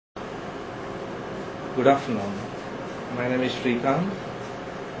Good afternoon. My name is Srikanth.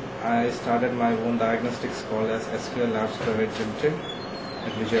 I started my own diagnostics called as SQL Labs Private Limited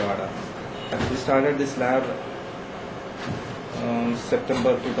at Vijayawada. We started this lab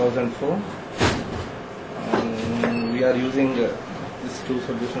September 2004. We are using this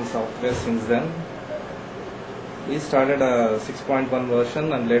Tru-Solutions software since then. We started a 6.1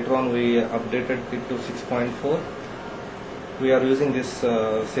 version and later on we updated it to 6.4. We are using this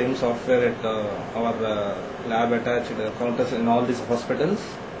same software at our lab attached counters in all these hospitals.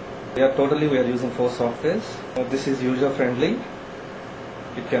 We are using 4 softwares. This is user friendly.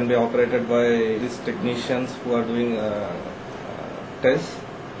 It can be operated by these technicians who are doing tests.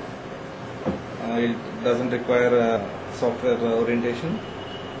 It doesn't require software orientation.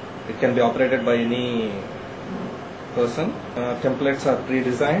 It can be operated by any person. Templates are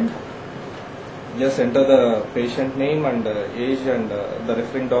pre-designed. Just enter the patient name and age and the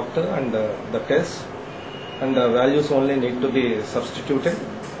referring doctor and the test, and the values only need to be substituted.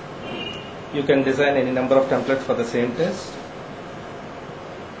 You can design any number of templates for the same test,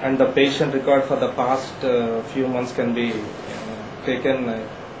 and the patient record for the past few months can be taken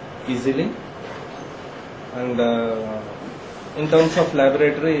easily. And in terms of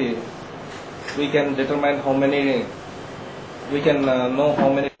laboratory, we can determine how many. We can know how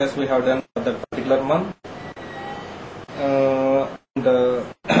many tests we have done for that particular month. The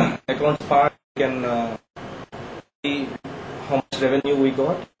accounts part can see how much revenue we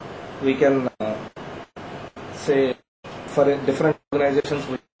got. We can say for different organizations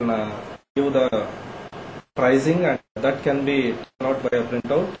we can give the pricing, and that can be taken out by a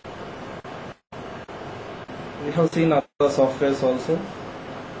printout. We have seen other softwares also,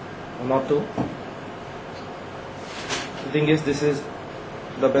 one or two. The thing is, this is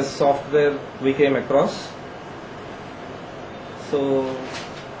the best software we came across. So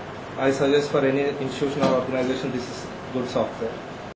I suggest for any institution or organization, this is good software.